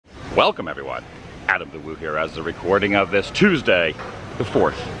Welcome everyone. Adam the Woo here as the recording of this Tuesday, the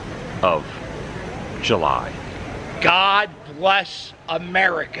 4th of July. God bless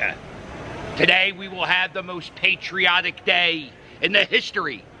America. Today we will have the most patriotic day in the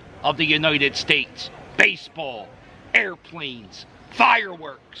history of the United States. Baseball, airplanes,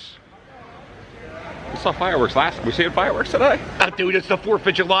 fireworks. We saw fireworks last. We seeing fireworks today? Dude, it's the 4th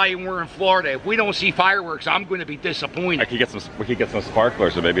of July and we're in Florida. If we don't see fireworks, I'm going to be disappointed. We could get some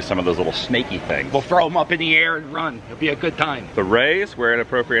sparklers or maybe some of those little snaky things. We'll throw them up in the air and run. It'll be a good time. The Rays wear an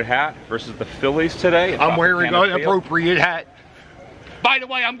appropriate hat versus the Phillies today. I'm wearing an appropriate hat. By the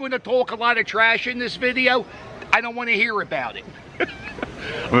way, I'm going to talk a lot of trash in this video. I don't want to hear about it.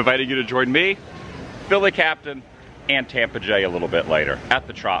 I'm inviting you to join me, Philly Captain, and Tampa Jay a little bit later at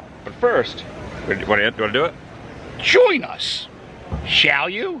the Trop. But first, you want to do it? Join us, shall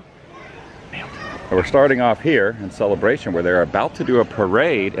you? We're starting off here in Celebration where they're about to do a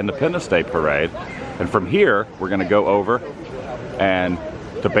parade, Independence Day parade. And from here, we're going to go over and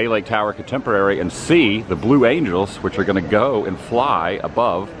to Bay Lake Tower Contemporary and see the Blue Angels, which are going to go and fly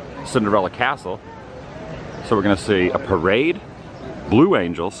above Cinderella Castle. So we're going to see a parade, Blue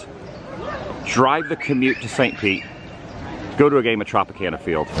Angels, drive the commute to St. Pete, go to a game at Tropicana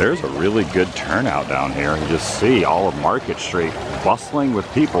Field. There's a really good turnout down here. You just see all of Market Street bustling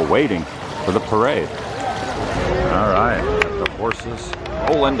with people waiting for the parade. All right, the horses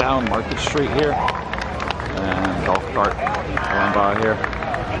rolling down Market Street here. And golf cart going by here.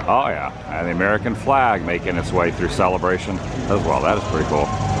 Oh yeah, and the American flag making its way through Celebration as well. That is pretty cool.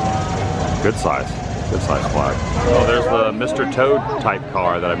 Good size flag. Oh, there's the Mr. Toad type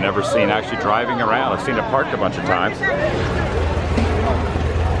car that I've never seen actually driving around. I've seen it parked a bunch of times. Yeah,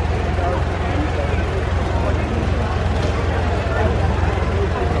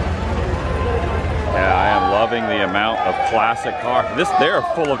 I am loving the amount of classic cars. They're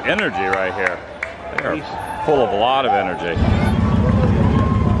full of energy right here. They are full of a lot of energy.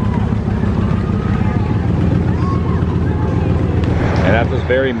 And at this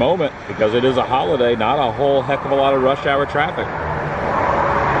very moment, because it is a holiday, not a whole heck of a lot of rush hour traffic.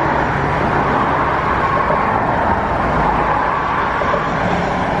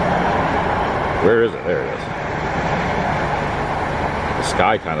 Where is it? There it is. The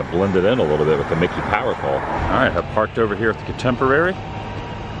sky kind of blended in a little bit with the Mickey power pole. All right, I've parked over here at the Contemporary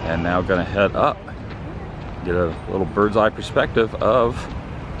and now gonna head up, get a little bird's eye perspective of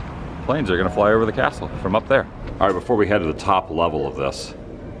planes that are gonna fly over the castle from up there. All right, before we head to the top level of this,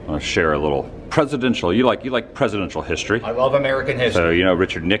 I'm gonna share a little presidential, you like presidential history. I love American history. So you know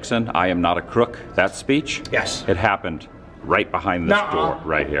Richard Nixon, "I am not a crook," that speech? Yes. It happened right behind this door,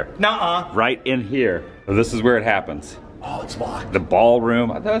 right here. Nuh-uh. Right in here. So this is where it happens. Oh, it's locked. The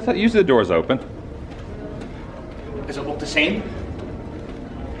ballroom, I thought usually the door's open. Does it look the same?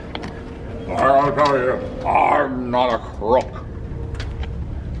 I'll tell you, I'm not a crook.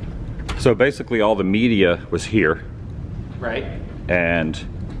 So basically all the media was here. Right. And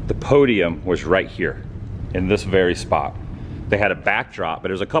the podium was right here in this very spot. They had a backdrop, but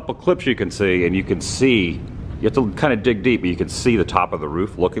there's a couple clips you can see, and you can see, you have to kind of dig deep, but you can see the top of the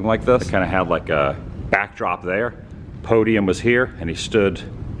roof looking like this. It kind of had like a backdrop there. Podium was here, and he stood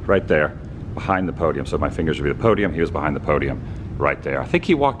right there behind the podium. So my fingers would be the podium, he was behind the podium right there. I think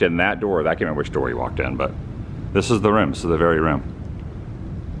he walked in that door, I can't remember which door he walked in, but this is the room, this is the very room.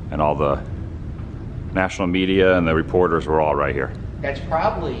 And all the national media and the reporters were all right here. That's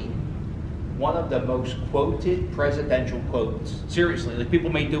probably one of the most quoted presidential quotes. Seriously, like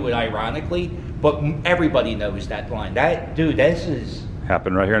people may do it ironically, but everybody knows that line. Dude, this is...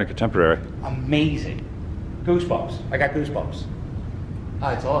 Happened right here in the Contemporary. Amazing. Goosebumps. I got goosebumps. Oh,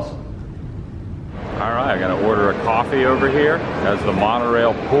 it's awesome. All right, I gotta order a coffee over here as the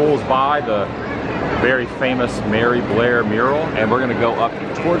monorail pulls by the very famous Mary Blair mural, and we're gonna go up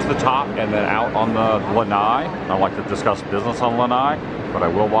towards the top and then out on the lanai. I don't like to discuss business on lanai, but I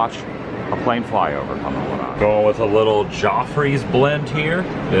will watch a plane flyover on the lanai. Going with a little Joffrey's blend here,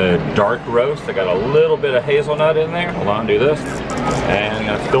 the dark roast. I got a little bit of hazelnut in there. Hold on, do this, and I'm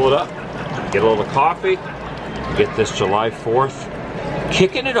gonna fill it up, get a little coffee, get this July 4th,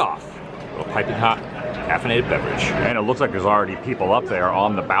 kicking it off. A little piping hot caffeinated beverage. And it looks like there's already people up there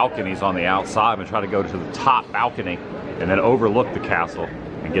on the balconies on the outside. I'm gonna try to go to the top balcony and then overlook the castle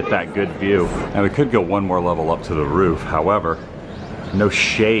and get that good view. And we could go one more level up to the roof. However, no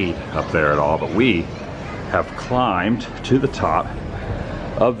shade up there at all, but we have climbed to the top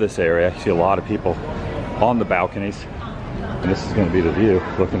of this area. I see a lot of people on the balconies, and this is gonna be the view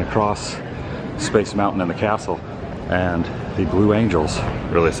looking across Space Mountain and the castle and the Blue Angels.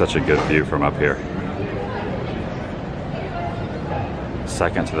 Really such a good view from up here.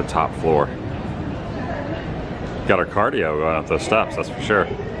 second to the top floor. Got our cardio going up those steps, that's for sure.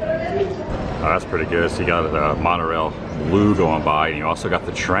 Oh, that's pretty good. So you got a monorail blue going by, and you also got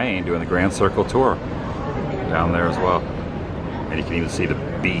the train doing the Grand Circle tour down there as well. And you can even see the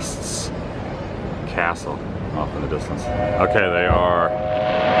Beasts Castle off in the distance. Okay, they are.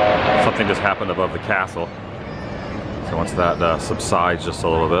 Something just happened above the castle. So once that subsides just a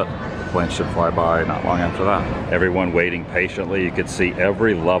little bit, the plane should fly by not long after that. Everyone waiting patiently. You could see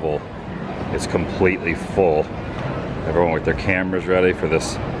every level is completely full. Everyone with their cameras ready for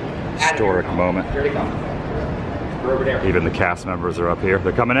this historic moment. Here they come. We're over there. Even the cast members are up here.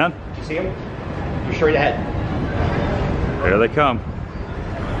 They're coming in? You see them? You're straight ahead. There they come.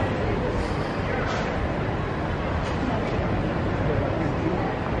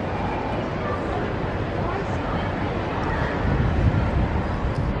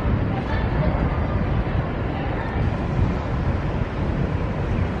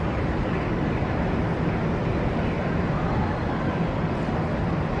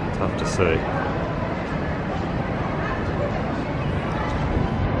 Tough to see.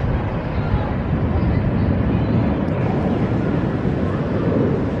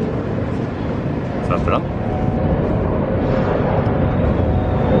 Tough it up.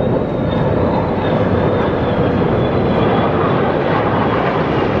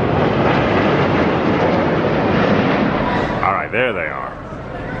 All right, there they are.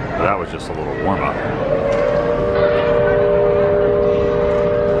 That was just a little warm up.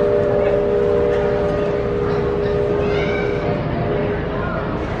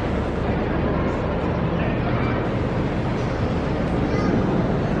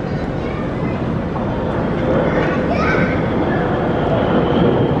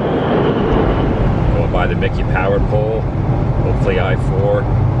 The Mickey powered pole. Hopefully I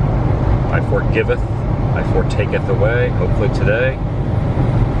forgiveth, I fortaketh away. Hopefully today,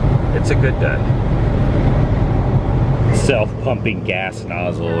 it's a good day. Self-pumping gas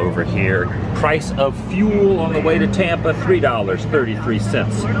nozzle over here. Price of fuel on the way to Tampa,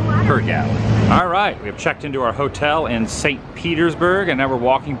 $3.33 per gallon. All right, we have checked into our hotel in St. Petersburg, and now we're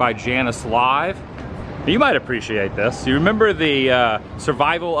walking by Janice Live. You might appreciate this. You remember the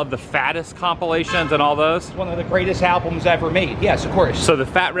Survival of the Fattest compilations and all those? It's one of the greatest albums ever made. Yes, of course. So the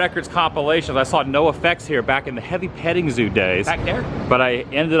Fat Records compilations, I saw No Effects here back in the Heavy Petting Zoo days. Back there? But I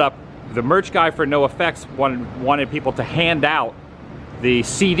ended up, the merch guy for No Effects wanted people to hand out the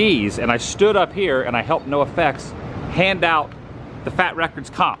CDs, and I stood up here and I helped No Effects hand out the Fat Records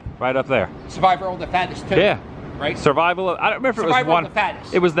comp right up there. Survival of the Fattest too. Yeah. Right? Survival of, I don't remember if it was one. Of the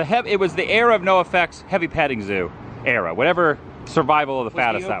Fattest. It was the era of No Effects Heavy Petting Zoo era. Whatever Survival of the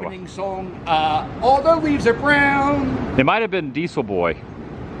Fattest that was. The opening song, All the Leaves Are Brown. It might have been Diesel Boy.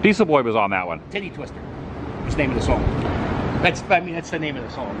 Diesel Boy was on that one. Titty Twister. That's the name of the song. That's the name of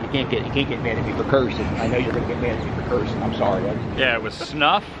the song. You can't get mad at me for cursing. I know you're gonna get mad at me for cursing. I'm sorry. Yeah, it was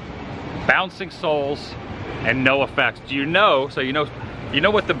Snuff, Bouncing Souls, and No Effects. Do you know? So you know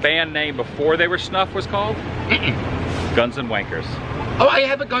what the band name before they were Snuff was called? Guns and Wankers. Oh, I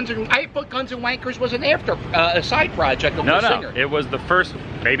thought Guns and Wankers was an a side project of the singer. No, it was the first.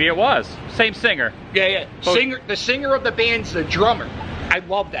 Maybe it was same singer. Yeah. The singer of the band's the drummer. I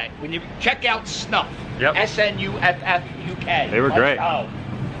love that. When you check out Snuff, yep. SNUFFUK. They were great. Oh.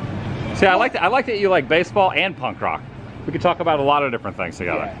 See, I like that you like baseball and punk rock. We could talk about a lot of different things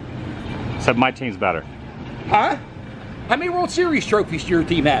together. Yeah. Except my team's better. Huh? How many World Series trophies do your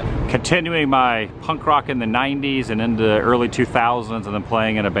team have? Continuing my punk rock in the 90s and into early 2000s, and then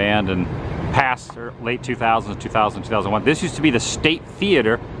playing in a band in past late 2000s, 2000, 2001. This used to be the State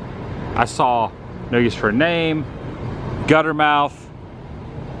Theater. I saw No Use for a Name, Guttermouth,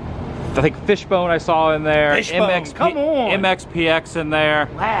 I think Fishbone I saw in there. Fishbone, come on. MXPX in there.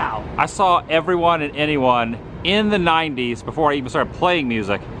 Wow. I saw everyone and anyone in the 90s, before I even started playing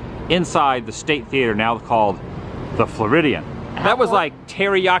music, inside the State Theater, now called the Floridian. That was like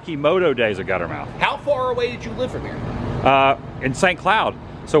Teriyaki Moto days of Guttermouth. How far away did you live from here? In St. Cloud.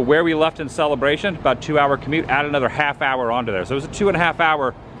 So where we left in Celebration, about 2-hour commute, add another half hour onto there. So it was a 2.5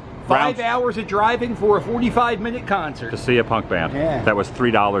 hour 5 hours of driving for a 45-minute concert. To see a punk band. Yeah. That was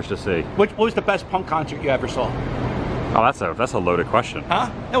 $3 to see. What was the best punk concert you ever saw? Oh, that's a loaded question.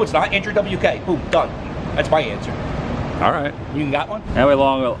 Huh? No, it's not. Enter WK. Boom, done. That's my answer. All right. You got one? Now we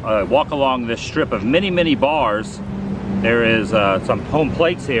walk along this strip of many bars. There is some home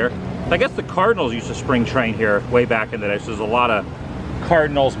plates here. I guess the Cardinals used to spring train here way back in the day, so there's a lot of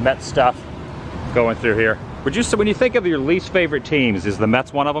Cardinals, Mets stuff going through here. Would you say, when you think of your least favorite teams, is the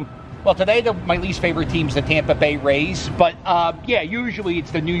Mets one of them? Well, today my least favorite team is the Tampa Bay Rays, but yeah, usually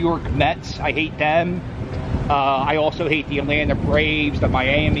it's the New York Mets. I hate them. I also hate the Atlanta Braves, the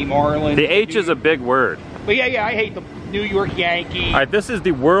Miami Marlins. The H is a big word. But yeah, I hate the New York Yankees. All right, this is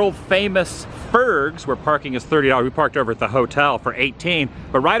the world famous Fergs, where parking is $30. We parked over at the hotel for $18.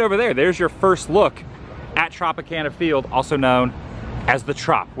 But right over there, there's your first look at Tropicana Field, also known as the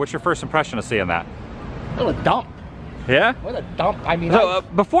Trop. What's your first impression of seeing that? What a dump. Yeah? What a dump. I mean, so,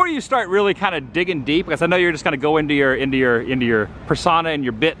 before you start really kind of digging deep, because I know you're just going to go into your persona and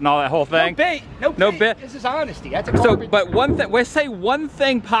your bit and all that whole thing. No bit. This is honesty. That's a garbage. So, but one thing, let's say one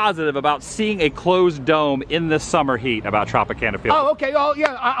thing positive about seeing a closed dome in this summer heat about Tropicana Field. Oh, okay. Oh,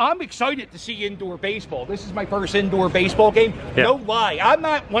 yeah. I'm excited to see indoor baseball. This is my first indoor baseball game. Yeah. No lie. I'm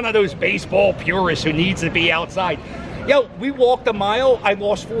not one of those baseball purists who needs to be outside. Yo, we walked a mile. I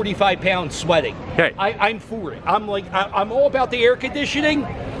lost 45 pounds sweating. Okay. I'm for it. I'm all about the air conditioning.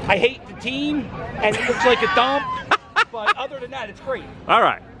 I hate the team, and it looks like a dump. But other than that, it's great. All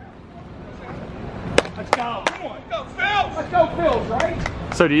right. Let's go. Come on, go Phils. Let's go Phils,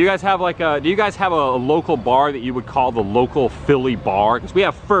 right? So do you guys have a local bar that you would call the local Philly bar? Because we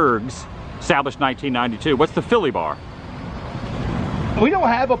have Fergs, established 1992. What's the Philly bar? We don't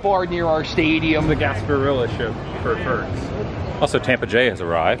have a bar near our stadium. The Gasparilla show for Fergs. Also, Tampa J has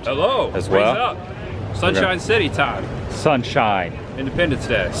arrived. Hello. As well. What's up? Sunshine City time. Sunshine. Independence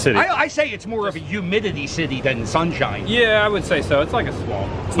Day. City. I say it's more of a humidity city than sunshine. Yeah, I would say so. It's like a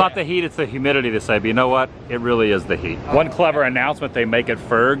swamp. It's not the heat, it's the humidity, they say, but you know what? It really is the heat. One clever announcement they make at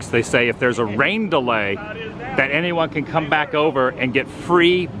Fergs, they say if there's a rain delay, that anyone can come back over and get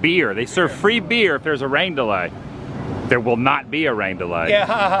free beer. They serve free beer if there's a rain delay. There will not be a rain delay.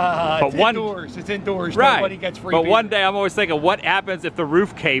 Yeah, but it's indoors. It's indoors. Right. Nobody gets free But beer. one day I'm always thinking, what happens if the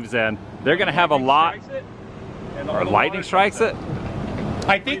roof caves in? They're going to have a lot. Or lightning strikes it?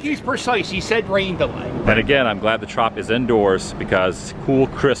 I think he's precise. He said rain delay. And again, I'm glad the Trop is indoors because cool,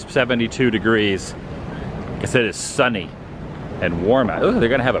 crisp 72 degrees. Because it is sunny and warm out. Ooh, they're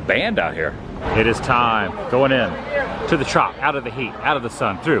going to have a band out here. It is time. Going in to the Trop, out of the heat, out of the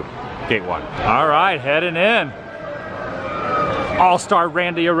sun, through gate 1. All right, heading in. All-Star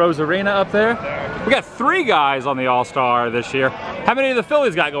Randy Arozarena up there. We got 3 guys on the All-Star this year. How many of the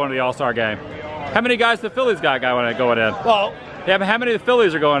Phillies got going to the All-Star game? How many guys the Phillies got going in? Well, yeah, but how many of the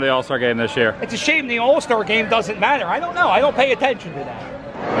Phillies are going to the All-Star game this year? it's a shame the All-Star game doesn't matter. I don't know. I don't pay attention to that.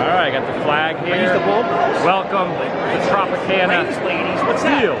 All right, got the flag here. Raise the Bulldogs. Welcome to Tropicana Raise, ladies. What's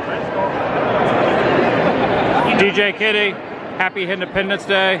that? Field. DJ Kitty, happy Independence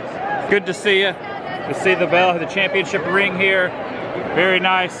Day. Good to see you. To see the bell, the championship ring here. Very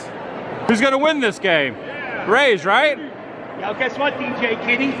nice. Who's going to win this game? Rays, right? Now, guess what, DJ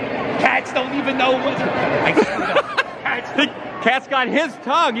Kitty? Cats don't even know what. I screwed up. Cat's got his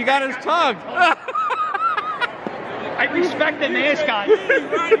tongue. You got his tongue. I respect the mascot.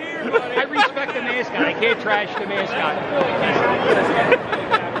 I respect the mascot. I can't trash the mascot.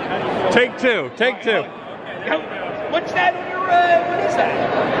 Take 2. Take 2. Yo, what's that on your, what is that?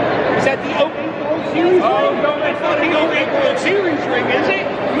 Is that the 08 World Series ring? Oh, no, that's not the 08 World Series ring, is it?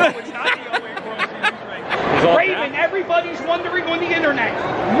 No, it's not the 08 World Series ring. Raven, everybody's wondering on the internet,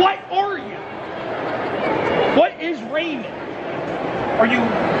 what are you? What is Raymond? Are you...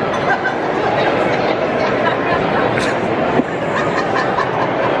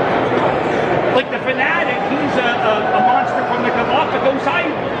 like the fanatic, he's a monster from the Galapagos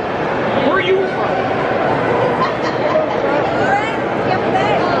Islands. Where are you from?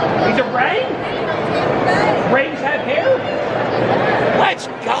 He's a Ray? Rays have hair? Let's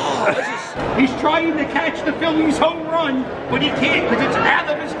go! He's trying to catch the Phillies home run, but he can't because it's out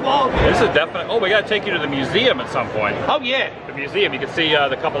of his glove. This is definitely. Oh, we got to take you to the museum at some point. Oh, yeah. The museum. You can see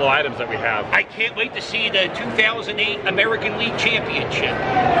the couple of items that we have. I can't wait to see the 2008 American League Championship.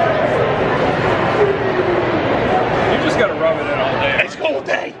 You just got to rub it in all day. It's all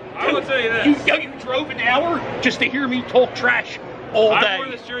day. I will tell you this. You drove an hour just to hear me talk trash all day. I wore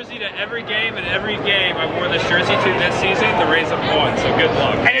this jersey to every game, and every game I wore this jersey to this season, the Rays have won, so good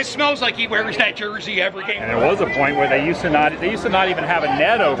luck. And it smells like he wears that jersey every game. And there was a point where they used to not even have a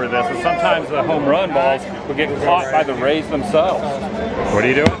net over this, and sometimes the home run balls would get caught by the Rays themselves. What are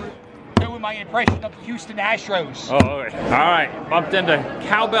you doing? Doing my impression of the Houston Astros. Oh, okay. All right. Bumped into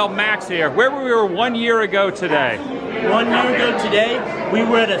Cowbell Max here. Where we were 1 year ago today? 1 year ago today, we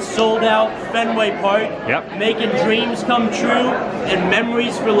were at a sold-out Fenway Park, making dreams come true and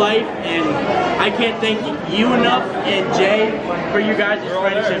memories for life. And I can't thank you enough and Jay for you guys'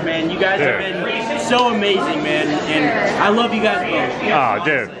 friendship, man. You guys have been so amazing, man. And I love you guys both. Oh,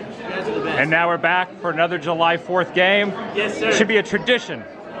 dude. And now we're back for another July 4th game. Yes, sir. Should be a tradition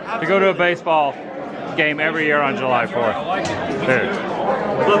to go to a baseball game every year on July 4th.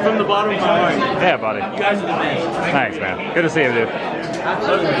 Dude. but from the bottom of my heart. Yeah, buddy. You guys are the best. Thanks, man. Good to see you, dude.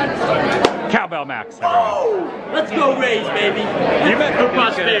 Cowbell Max, everyone. Let's go Rays, baby. You bet. For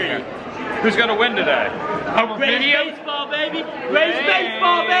prosperity. Who's going to win today? Rays baseball, baby. Rays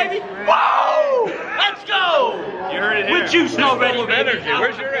baseball, baby. Whoa! Let's go! You heard it here. With juice already, full of baby. energy.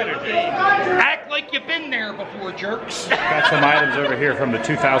 Where's your energy? Act like you've been there before, jerks. Got some items over here from the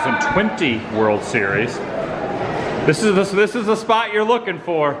 2020 World Series. This is the spot you're looking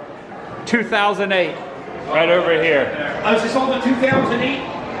for. 2008, right over here. I was just on the 2008.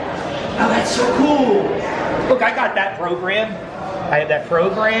 Oh, that's so cool. Look, I got that program. I have that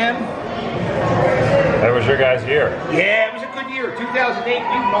program. That was your guys' year. Yeah, it was a good year. 2008.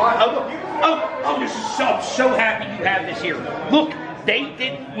 I'm so happy you have this here. Look, they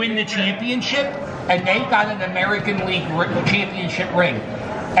didn't win the championship, and they got an American League championship ring.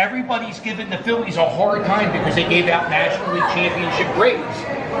 Everybody's giving the Phillies a hard time because they gave out National League championship rings.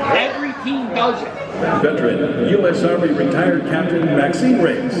 Every team does it. Veteran U.S. Army retired Captain Maxine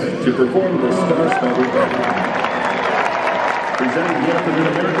Riggs to perform the Star-Spangled Banner. Presenting the anthem in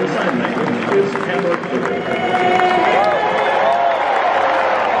American Sign Language is Camera Porter.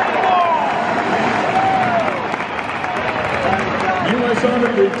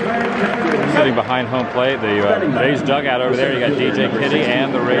 Sitting behind home plate, the Rays dugout over there, you got DJ Kitty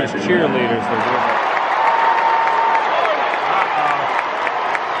and the Rays cheerleaders.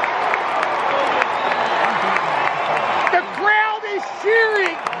 The crowd is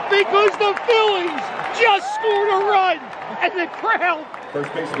cheering because the Phillies just scored a run, and the crowd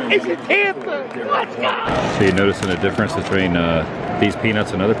is in Tampa. Let's go! So you noticing a difference between these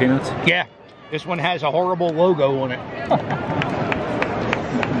peanuts and other peanuts? Yeah, this one has a horrible logo on it.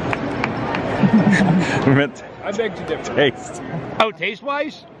 I beg to differ. Taste. Oh,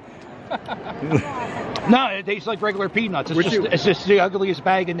 taste-wise? No, it tastes like regular peanuts. It's just the ugliest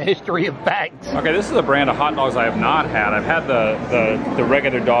bag in the history of bags. Okay, this is a brand of hot dogs I have not had. I've had the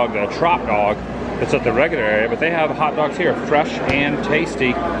regular dog, the Trop Dog. It's at the regular area, but they have hot dogs here, fresh and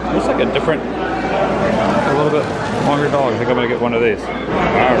tasty. Looks like a different, a little bit longer dog. I think I'm gonna get one of these. All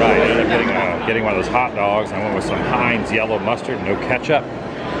right, I ended up getting one of those hot dogs. I went with some Heinz yellow mustard, no ketchup.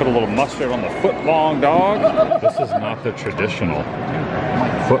 Put a little mustard on the foot-long dog. This is not the traditional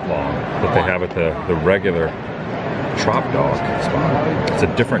foot-long that they have at the regular Trop Dog spot. It's a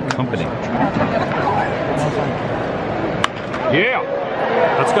different company. Yeah,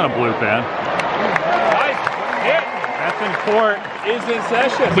 that's gonna bloop in. Effin Court is in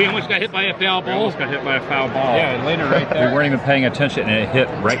session. We almost got hit by a foul ball. Almost got hit by a foul ball. Yeah, it landed right there. We weren't even paying attention and it hit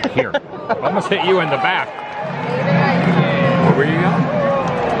right here. Almost hit you in the back. Where were you going?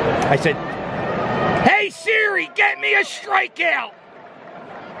 I said, "Hey Siri, get me a strikeout."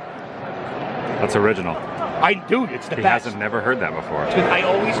 That's original. Dude, it's the He best. hasn't never heard that before. I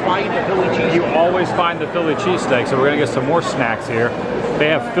always find the Philly cheesesteak. You always find the Philly cheesesteak, so we're gonna get some more snacks here. They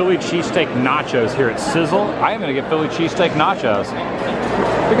have Philly cheesesteak nachos here at Sizzle. I am gonna get Philly cheesesteak nachos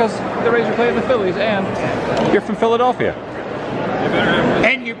because the Rays are playing the Phillies, and you're from Philadelphia.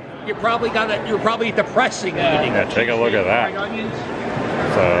 And you're probably depressing eating. Yeah, take a look at that. Fried onions.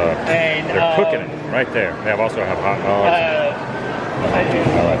 They're cooking it right there. They also have hot dogs.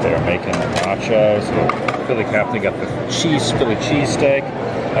 Right there, making nachos. So Philly Captain got the Philly cheesesteak.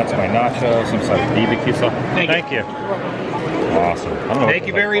 That's my nachos. Some sort of BBQ sauce. Thank you. Awesome. I don't know. Thank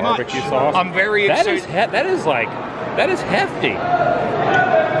you very much. Barbecue sauce. I'm very excited. That is hefty.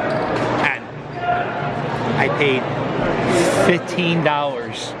 And I paid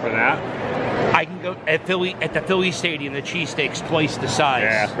 $15 For that? I can go at the Philly Stadium. The cheesesteak's twice the size.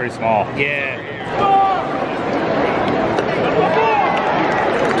 Yeah, it's pretty small. Yeah.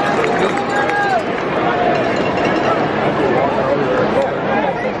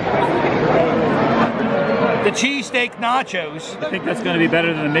 The cheesesteak nachos. I think that's going to be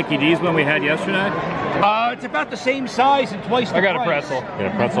better than the Mickey D's one we had yesterday. It's about the same size and twice the price. I got a pretzel. Got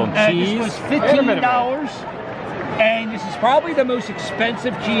a pretzel and cheese. This was $15. And this is probably the most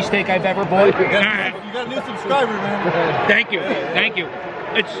expensive cheesesteak I've ever bought. You got a new subscriber, man. Thank you.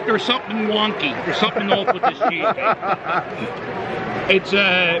 There's something wonky. There's something off with this cheesesteak.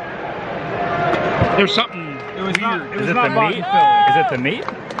 There's something weird. Is it the meat? Is it the meat?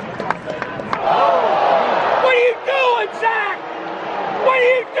 What are you doing, Zach? What are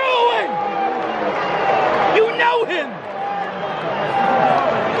you doing? You know him.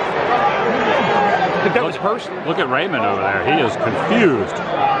 That was personal. Look at Raymond over there. He is confused.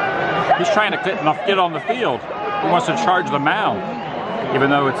 He's trying to get on the field. He wants to charge the mound, even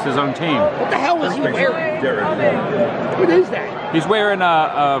though it's his own team. What the hell is he wearing? What is that? He's wearing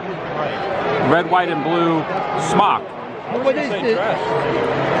a red, white, and blue smock. What is this?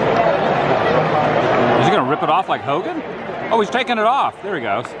 Is he gonna rip it off like Hogan? Oh, he's taking it off. There he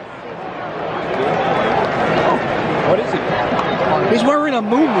goes. What is he? He's wearing a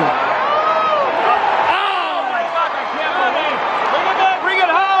moo-moo. Oh my God, I can't believe. Bring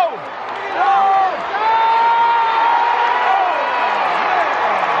it home.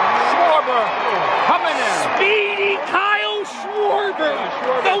 Schwarber coming in. Speedy Kyle Schwarber,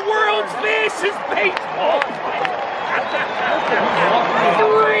 the world's fastest baseball player.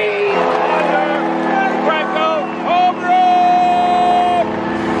 3. Franco, home run!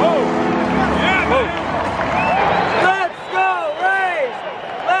 Oh, yeah, oh. Let's go, Rays!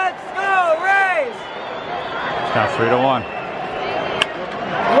 Let's go, Rays! It's now 3-1.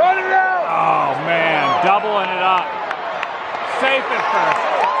 Run it out! Oh man, doubling it up. Safe at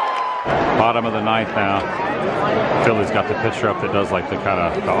first. Bottom of the ninth now. Philly's got the pitcher up that does like the kind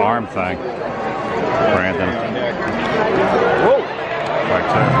of the arm thing. Brandon. Whoa! Right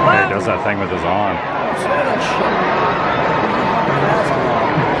too. Yeah, he does that thing with his arm.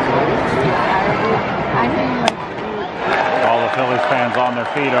 All the Phillies fans on their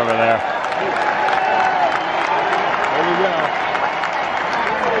feet over there. There we go.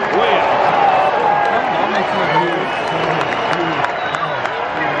 Way out.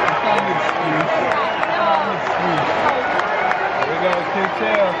 There we go, kick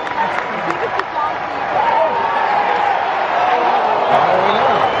tail.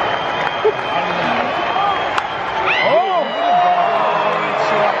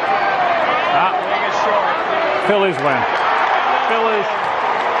 Phillies win. Phillies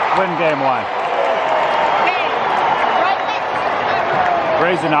win game 1.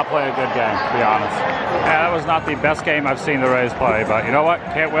 Rays did not play a good game, to be honest. Yeah, that was not the best game I've seen the Rays play, but you know what?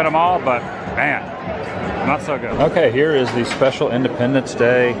 Can't win them all, but man, not so good. Okay, here is the special Independence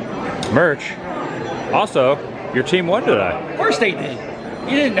Day merch. Also, your team won today. Of course they did.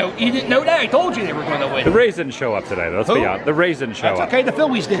 You didn't know that. I told you they were going to win. The Rays didn't show up today, though. Let's be honest. The Rays didn't show up. Okay, the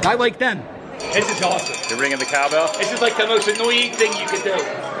Phillies did. I like them. This is awesome. You're ringing the cowbell? This is like the most annoying thing you could do.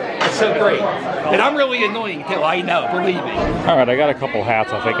 It's so great. And I'm really annoying too, I know, believe me. All right, I got a couple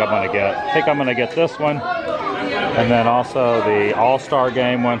hats I think I'm gonna get. I think I'm gonna get this one, and then also the All-Star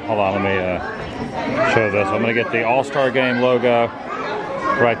Game one. Hold on, let me show this. I'm gonna get the All-Star Game logo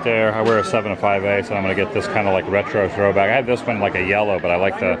right there. I wear a 7 5/8, and I'm gonna get this kind of like retro throwback. I have this one like a yellow, but I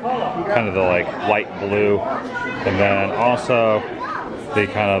like the kind of the like light blue, and then also the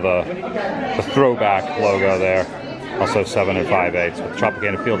kind of the throwback logo there. Also 7 5/8 with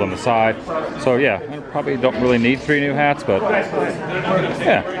Tropicana Field on the side. So yeah, I probably don't really need 3 new hats, but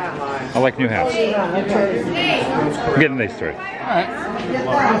yeah, I like new hats. I'm getting these 3. Alright.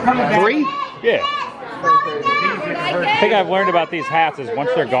 3? Yeah. The thing I've learned about these hats is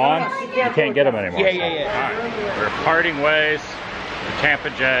once they're gone, you can't get them anymore. Yeah. Alright, we're parting ways. Tampa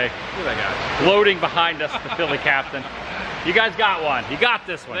J. Look at that guy. Floating behind us, the Philly captain. You guys got one. You got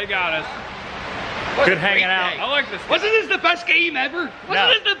this one. They got us. Good hanging out. I like this. Wasn't this the best game ever?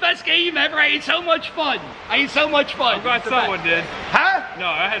 Wasn't this the best game ever? I had so much fun. I'm glad someone did. Huh? No,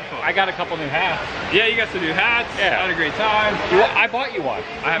 I had fun. I got a couple new hats. Yeah, you got some new hats. Yeah. I had a great time. I bought you one.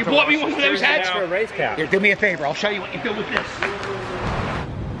 I have You to bought me wash one of this those jersey hats? now. For a race cap. Here, do me a favor. I'll show you what you do with this.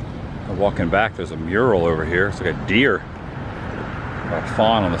 Walking back, there's a mural over here. It's like a deer. A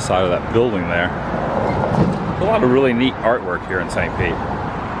fawn on the side of that building there. A lot of really neat artwork here in St. Pete.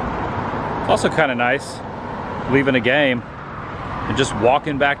 It's also kind of nice leaving a game and just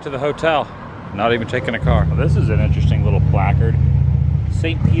walking back to the hotel, not even taking a car. Well, this is an interesting little placard.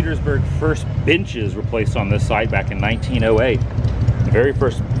 St. Petersburg first benches were placed on this site back in 1908. The very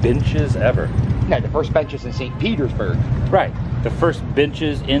first benches ever. No, the first benches in St. Petersburg. Right. The first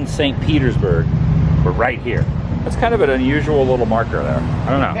benches in St. Petersburg were right here. That's kind of an unusual little marker there. I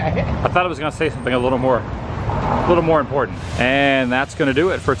don't know. I thought I was going to say something a little more important. And that's going to do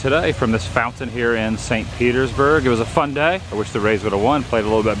it for today from this fountain here in St. Petersburg. It was a fun day. I wish the Rays would have won, played a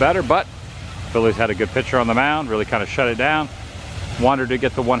little bit better, but Phillies had a good pitcher on the mound, really kind of shut it down. Wanted to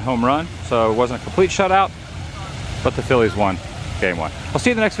get the 1 home run, so it wasn't a complete shutout, but the Phillies won game 1. I'll see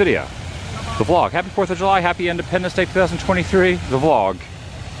you in the next video. The vlog. Happy 4th of July, happy Independence Day 2023. The vlog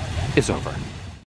is over.